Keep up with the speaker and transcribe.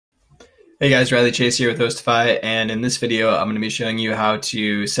Hey guys, Riley Chase here with HostiFi, and in this video I'm going to be showing you how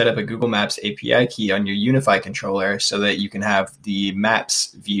to set up a Google Maps API key on your UniFi controller so that you can have the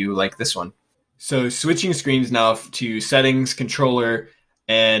maps view like this one. So switching screens now to settings, controller,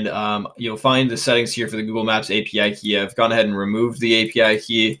 and you'll find the settings here for the Google Maps API key. I've gone ahead and removed the API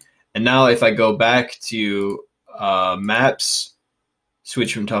key, and now if I go back to Maps,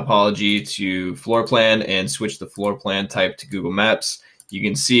 switch from topology to floor plan, and switch the floor plan type to Google Maps, you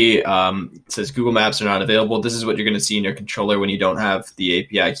can see it says Google Maps are not available. This is what you're going to see in your controller when you don't have the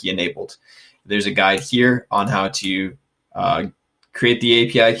API key enabled. There's a guide here on how to create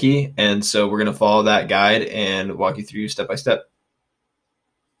the API key, and so we're going to follow that guide and walk you through step by step.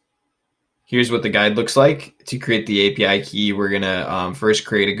 Here's what the guide looks like. To create the API key, we're going to first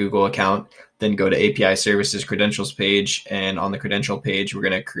create a Google account, then go to API Services Credentials page, and on the credential page, we're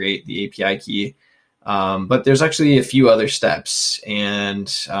going to create the API key. But there's actually a few other steps, and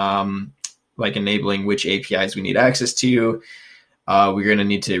like enabling which APIs we need access to. We're going to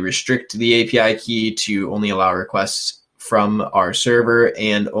need to restrict the API key to only allow requests from our server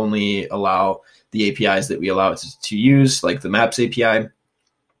and only allow the APIs that we allow it to use, like the Maps API.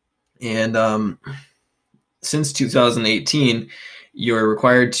 And since 2018, you're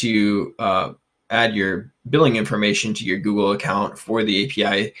required to add your billing information to your Google account for the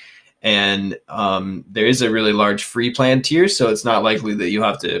API. And there is a really large free plan tier, so it's not likely that you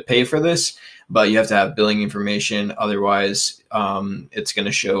have to pay for this, but you have to have billing information. Otherwise, it's going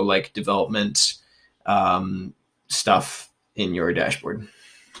to show like development stuff in your dashboard.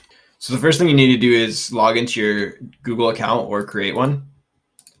 So the first thing you need to do is log into your Google account or create one.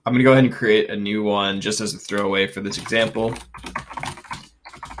 I'm going to go ahead and create a new one just as a throwaway for this example.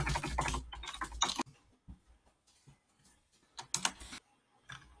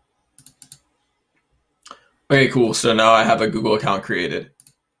 Okay, cool. So now I have a Google account created.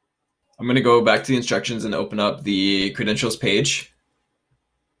 I'm going to go back to the instructions and open up the credentials page.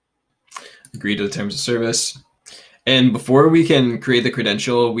 Agree to the terms of service. And before we can create the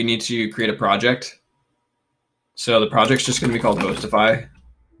credential, we need to create a project. So the project's just going to be called HostiFi.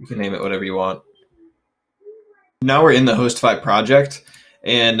 You can name it whatever you want. Now we're in the HostiFi project,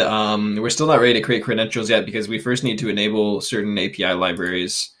 and we're still not ready to create credentials yet because we first need to enable certain API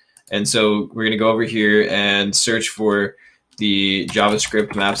libraries. And so we're going to go over here and search for the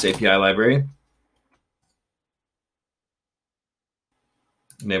JavaScript Maps API library.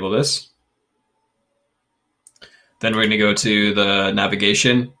 Enable this. Then we're going to go to the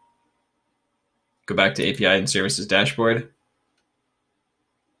navigation, go back to API and Services dashboard,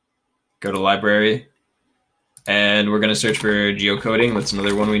 go to library, and we're going to search for geocoding. That's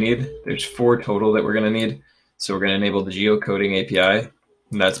another one we need. There's 4 total that we're going to need. So we're going to enable the geocoding API.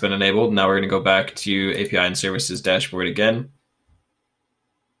 And that's been enabled. Now we're going to go back to API and Services dashboard again.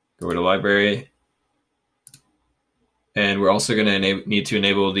 Go to library. And we're also going to need to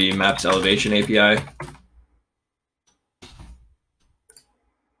enable the Maps Elevation API.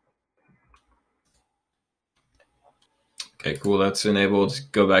 Okay, cool. That's enabled.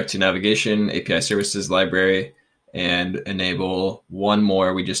 Go back to navigation, API Services library, and enable one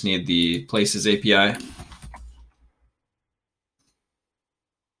more. We just need the Places API.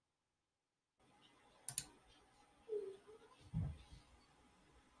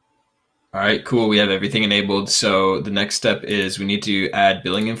 All right, cool. We have everything enabled. So the next step is we need to add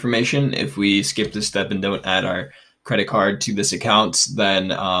billing information. If we skip this step and don't add our credit card to this account,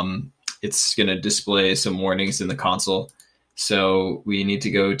 then it's going to display some warnings in the console. So we need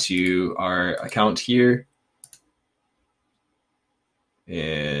to go to our account here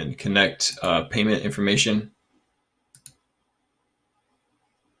and connect payment information.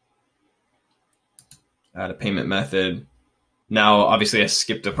 Add a payment method. Now, obviously, I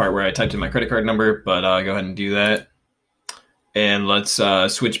skipped the part where I typed in my credit card number, but I'll go ahead and do that. And let's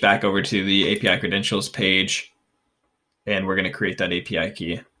switch back over to the API credentials page, and we're going to create that API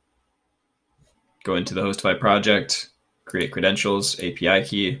key. Go into the HostiFi project, create credentials, API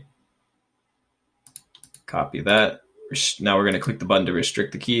key, copy that. Now we're going to click the button to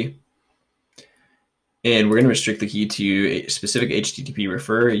restrict the key. And we're going to restrict the key to a specific HTTP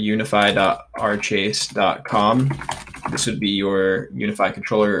refer, unifi.rchase.com. This would be your UniFi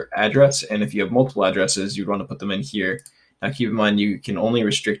controller address. And if you have multiple addresses, you'd want to put them in here. Now keep in mind, you can only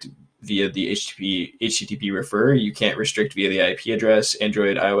restrict via the HTTP refer. You can't restrict via the IP address,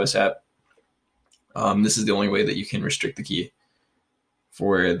 Android, iOS app. This is the only way that you can restrict the key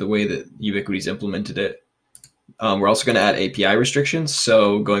for the way that Ubiquiti's implemented it. We're also going to add API restrictions.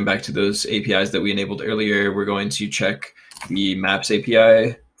 So going back to those APIs that we enabled earlier, we're going to check the Maps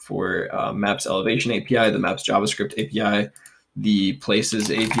API for Maps Elevation API, the Maps JavaScript API, the Places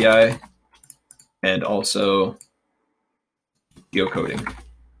API, and also geocoding.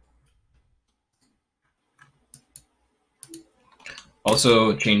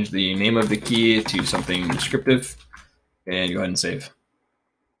 Also change the name of the key to something descriptive and go ahead and save.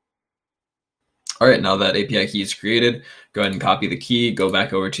 All right, now that API key is created, go ahead and copy the key, go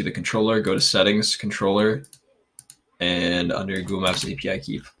back over to the controller, go to settings, controller, and under Google Maps API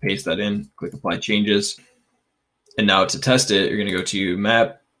key, paste that in, click apply changes. And now to test it, you're gonna go to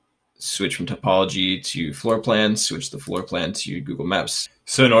map, switch from topology to floor plan, switch the floor plan to Google Maps.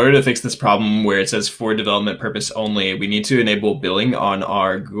 So in order to fix this problem where it says for development purpose only, we need to enable billing on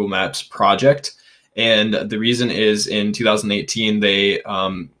our Google Maps project. And the reason is in 2018, they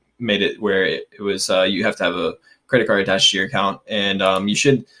made it where it was you have to have a credit card attached to your account, and you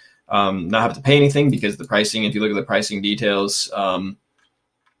should not have to pay anything because the pricing, if you look at the pricing details,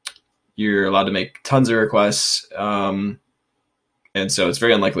 you're allowed to make tons of requests. And so it's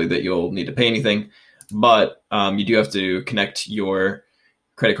very unlikely that you'll need to pay anything, but you do have to connect your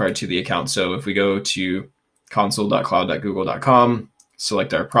credit card to the account. So if we go to console.cloud.google.com,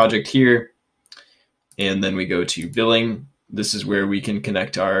 select our project here, and then we go to billing, this is where we can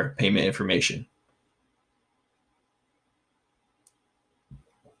connect our payment information.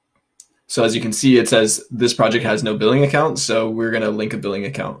 So as you can see, it says this project has no billing account, so we're going to link a billing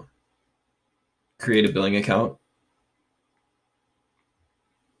account. Create a billing account.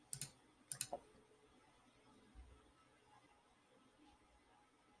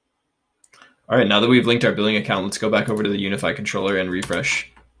 All right, now that we've linked our billing account, let's go back over to the UniFi controller and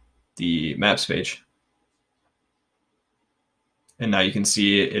refresh the maps page. And now you can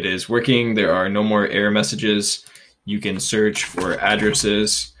see it is working. There are no more error messages. You can search for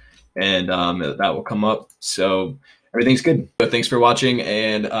addresses and that will come up. So everything's good. But thanks for watching.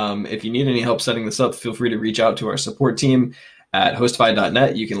 And if you need any help setting this up, feel free to reach out to our support team at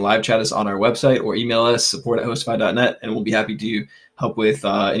HostiFi.net. You can live chat us on our website or email us support@HostiFi.net, and we'll be happy to help with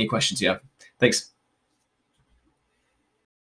any questions you have. Thanks.